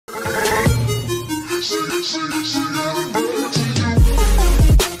Oh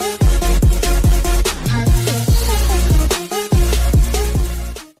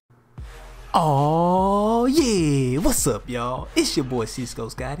yeah, what's up y'all? It's your boy Cisco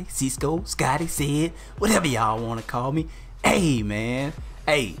Scotty. Cisco Scotty said, whatever y'all want to call me. Hey man,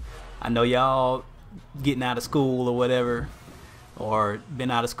 hey, I know y'all getting out of school or whatever, or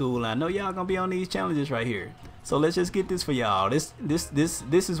been out of school, and I know y'all gonna be on these challenges right here. So let's just get this for y'all. This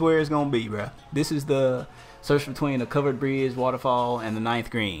is where it's gonna be, bruh. This is the search between the covered bridge, waterfall, and the 9th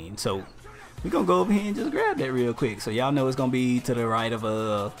green. So we're gonna go over here and just grab that real quick. So y'all know it's gonna be to the right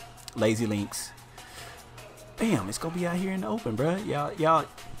of Lazy Links. Bam, it's gonna be out here in the open, bruh. Y'all I'm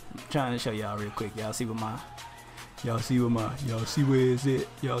trying to show y'all real quick. Y'all see where it's at?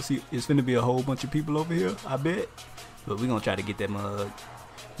 Y'all see it's finna be a whole bunch of people over here, I bet. But we're gonna try to get that mug.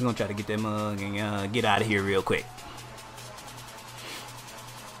 We're gonna try to get that mug and get out of here real quick.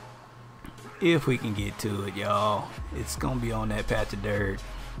 If we can get to it, y'all. It's gonna be on that patch of dirt.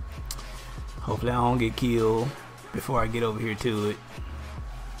 Hopefully I don't get killed before I get over here to it.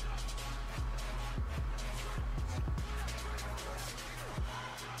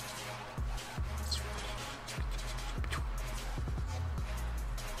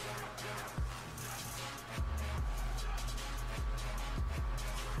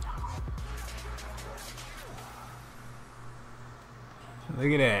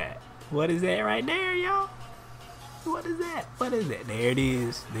 Look at that. What is that right there, y'all? What is that? What is that? There it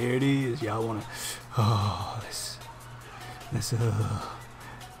is. There it is. Y'all wanna let's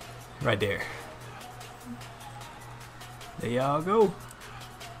right there. There y'all go.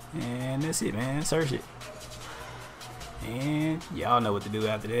 And that's it, man. Search it. And y'all know what to do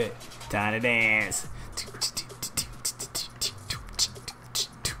after that. Time to dance.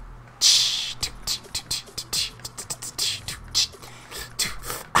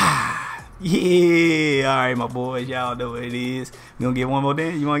 Yeah, alright my boys, y'all know what it is. We gonna get one more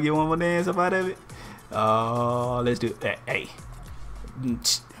dance. You wanna get one more dance up out of it? Oh, let's do that. Hey.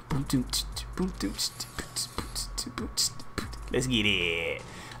 Let's get it.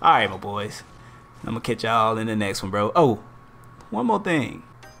 Alright my boys. I'm gonna catch y'all in the next one, bro. Oh, one more thing.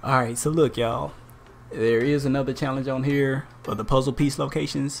 Alright, so look y'all. There is another challenge on here for the puzzle piece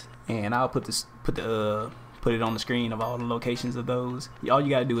locations, and I'll put it on the screen of all the locations of those. All you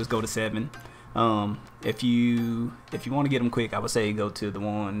gotta do is go to 7. If you want to get them quick, I would say go to the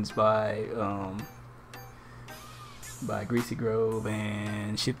ones by Greasy Grove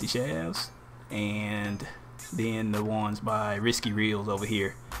and Shifty Shafts, and then the ones by Risky Reels over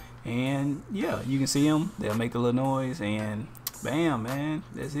here. And yeah, you can see them. They'll make the little noise, and bam, man,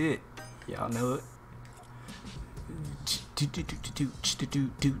 that's it. Y'all know it.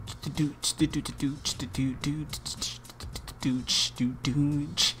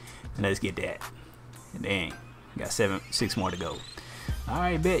 And let's get that. Dang, got 6 more to go. All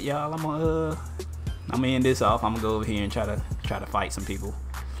right, bet y'all. I'm gonna end this off. I'm gonna go over here and try to fight some people.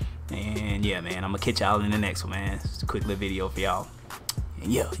 And yeah, man, I'm gonna catch y'all in the next one, man. It's a quick little video for y'all.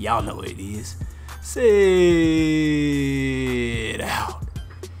 And yeah, y'all know what it is. Sit out.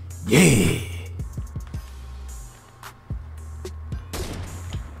 Yeah.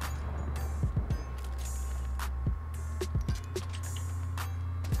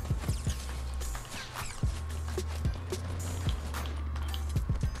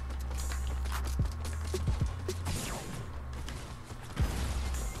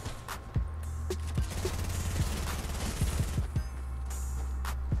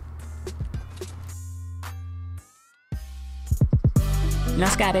 Now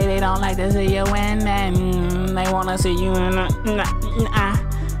Scotty, they don't like to see you win, and they wanna see you in a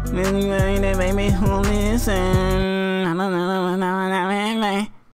baby who listen.